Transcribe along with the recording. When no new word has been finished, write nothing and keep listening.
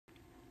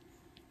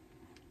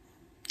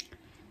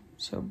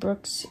So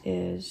Brooks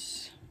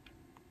is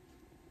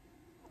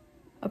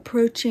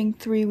approaching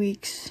 3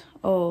 weeks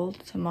old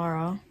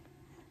tomorrow.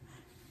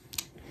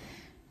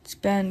 It's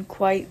been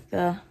quite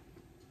the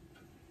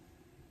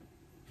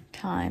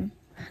time.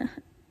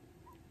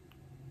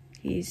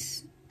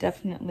 He's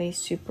definitely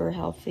super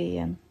healthy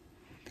and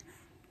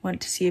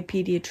went to see a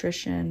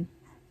pediatrician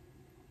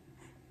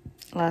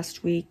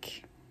last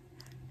week,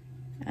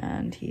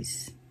 and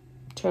he's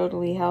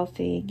totally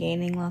healthy,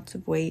 gaining lots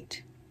of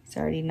weight. He's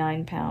already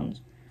 9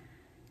 pounds,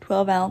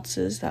 12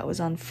 ounces. That was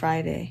on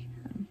Friday.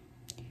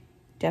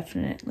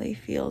 Definitely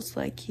feels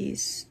like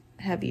he's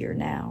heavier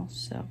now,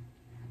 so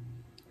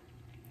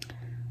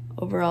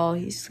overall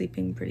he's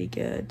sleeping pretty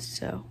good,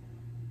 so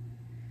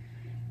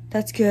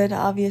that's good.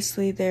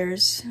 Obviously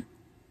there's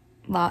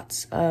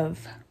lots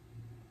of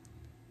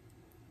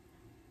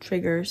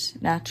triggers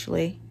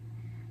naturally.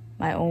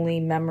 My only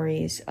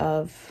memories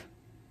of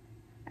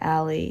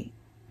Allie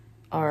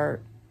are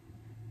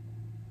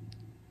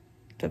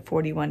the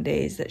 41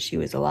 days that she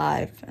was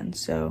alive, and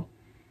so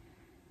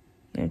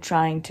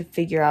trying to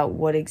figure out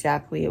what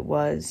exactly it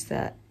was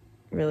that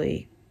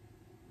really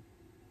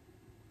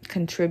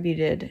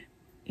contributed,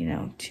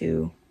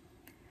 to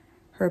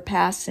her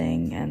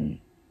passing, and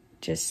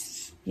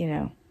just,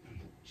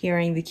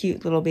 hearing the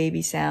cute little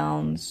baby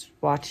sounds,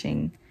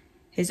 watching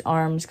his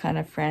arms kind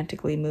of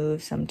frantically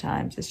move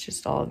sometimes. It's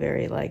just all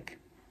very,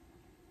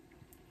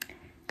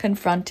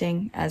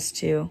 confronting as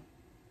to,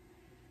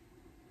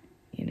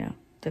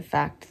 the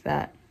fact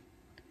that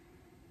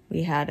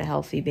we had a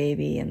healthy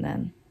baby and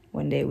then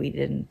one day we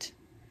didn't.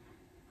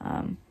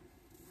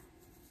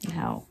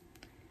 How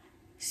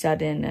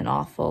sudden and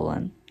awful,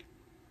 and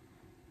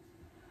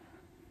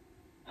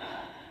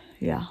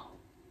yeah.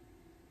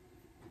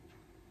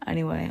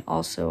 Anyway,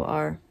 also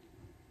our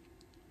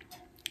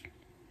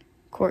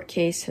court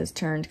case has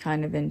turned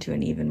kind of into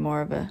an even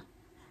more of a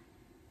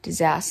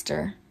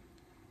disaster.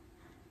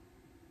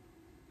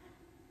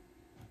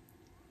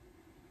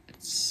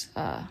 It's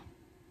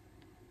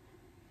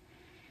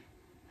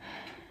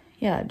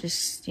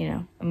just,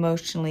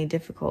 emotionally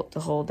difficult to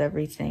hold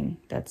everything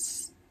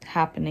that's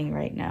happening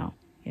right now,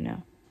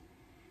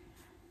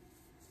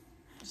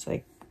 It's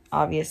like,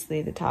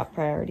 obviously the top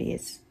priority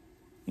is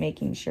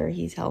making sure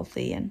he's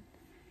healthy, and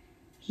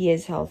he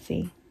is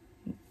healthy,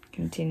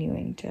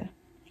 continuing to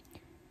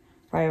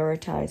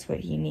prioritize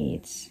what he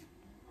needs.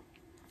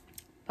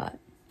 But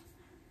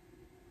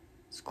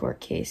this court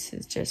case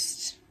is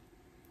just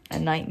a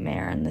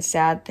nightmare, and the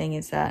sad thing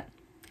is that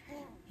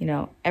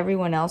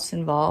everyone else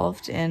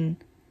involved in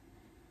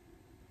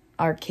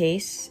our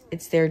case,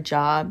 it's their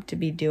job to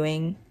be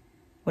doing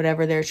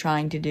whatever they're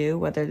trying to do,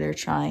 whether they're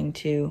trying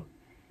to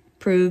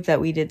prove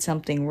that we did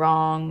something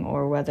wrong,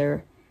 or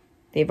whether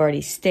they've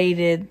already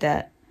stated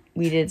that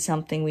we did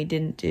something we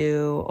didn't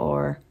do,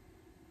 or,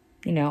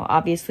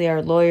 obviously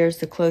our lawyer's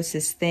the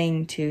closest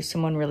thing to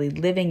someone really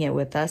living it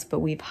with us, but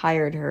we've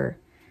hired her.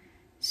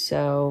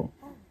 So,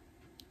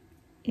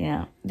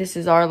 this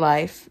is our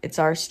life. It's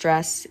our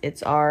stress.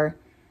 It's our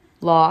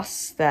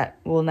loss that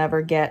we'll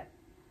never get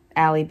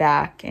Allie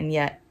back. And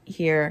yet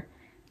here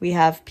we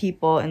have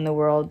people in the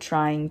world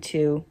trying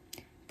to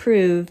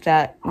prove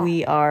that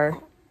we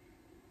are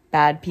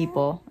bad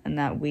people and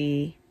that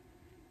we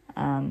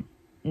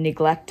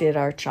neglected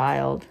our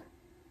child,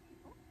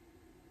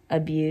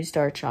 abused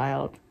our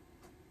child.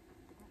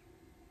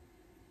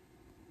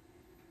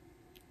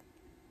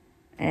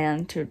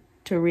 And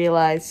to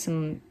realize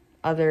some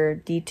other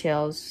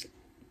details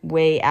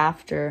way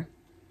after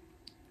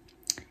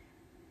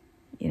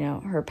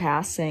her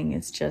passing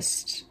is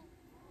just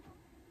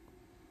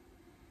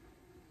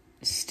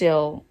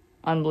still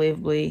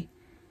unbelievably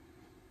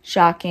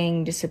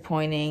shocking,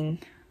 disappointing.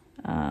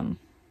 I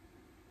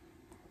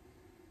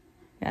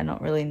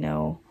don't really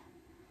know.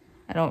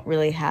 I don't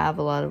really have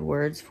a lot of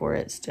words for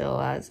it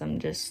still, as I'm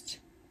just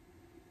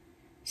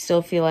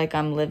still feel like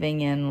I'm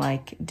living in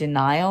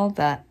denial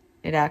that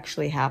it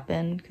actually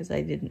happened, because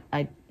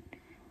I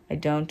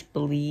don't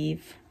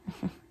believe,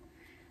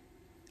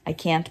 I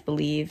can't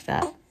believe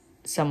that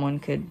someone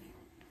could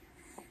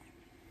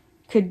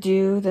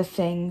do the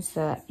things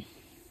that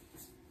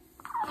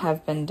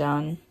have been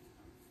done.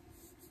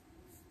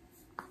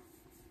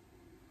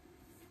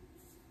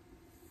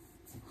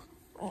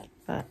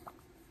 But,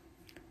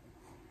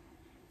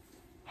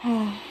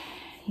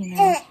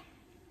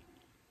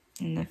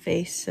 in the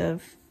face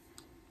of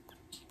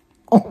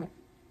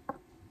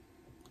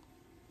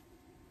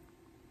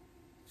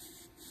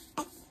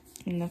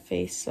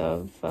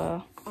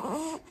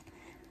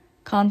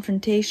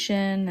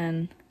confrontation,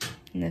 and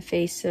in the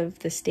face of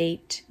the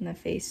state, in the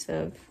face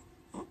of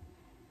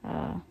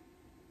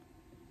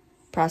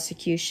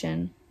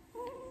prosecution,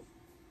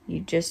 you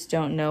just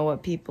don't know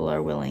what people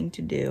are willing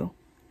to do.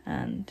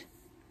 And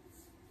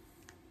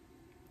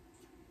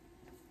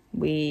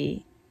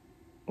we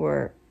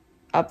were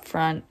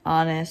upfront,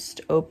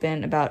 honest,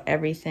 open about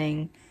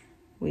everything.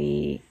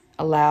 We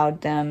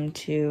allowed them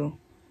to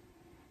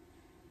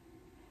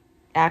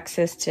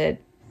access to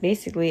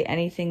basically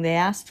anything they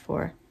asked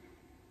for,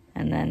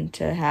 and then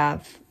to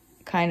have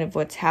kind of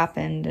what's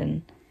happened.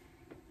 And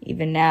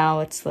even now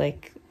it's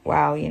like,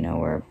 wow, you know,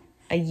 we're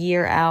a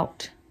year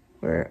out.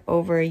 We're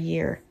over a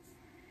year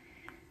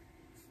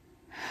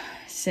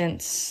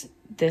since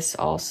this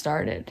all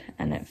started,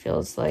 and it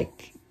feels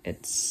like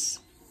it's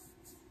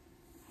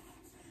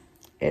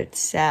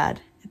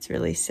sad. It's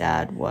really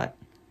sad what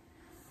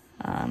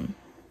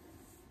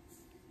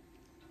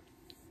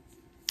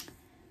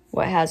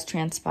has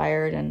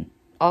transpired, and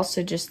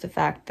also just the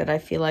fact that I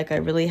feel like I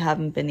really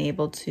haven't been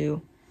able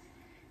to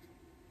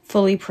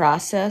fully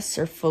process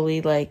or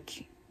fully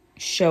like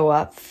show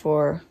up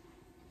for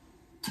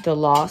the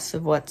loss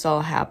of what's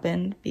all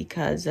happened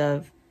because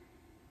of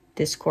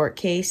this court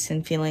case,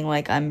 and feeling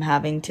like I'm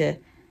having to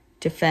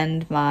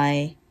defend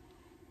my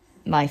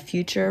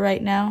future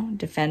right now,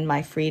 defend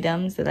my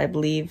freedoms that I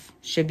believe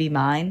should be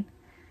mine,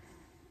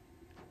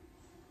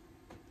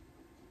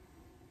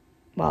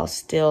 while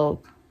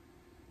still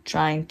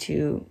trying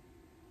to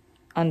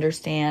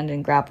understand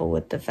and grapple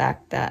with the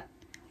fact that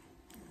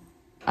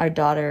our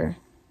daughter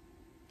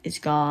is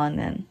gone.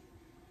 And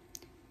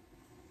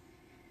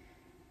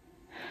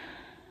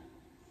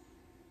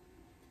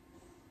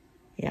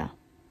yeah,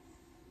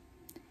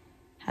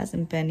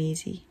 hasn't been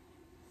easy,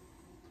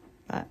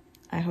 but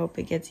I hope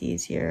it gets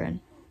easier, and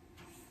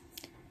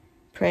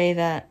pray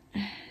that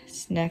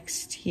this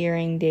next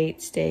hearing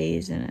date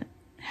stays and it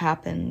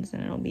happens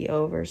and it'll be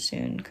over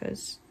soon,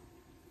 because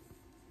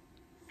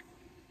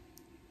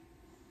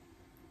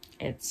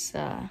it's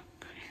I've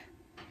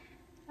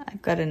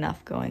got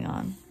enough going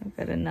on. I've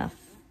got enough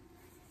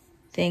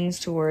things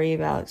to worry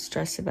about,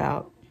 stress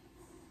about.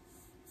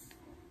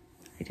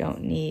 I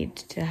don't need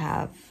to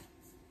have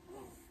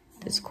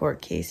this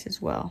court case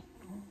as well.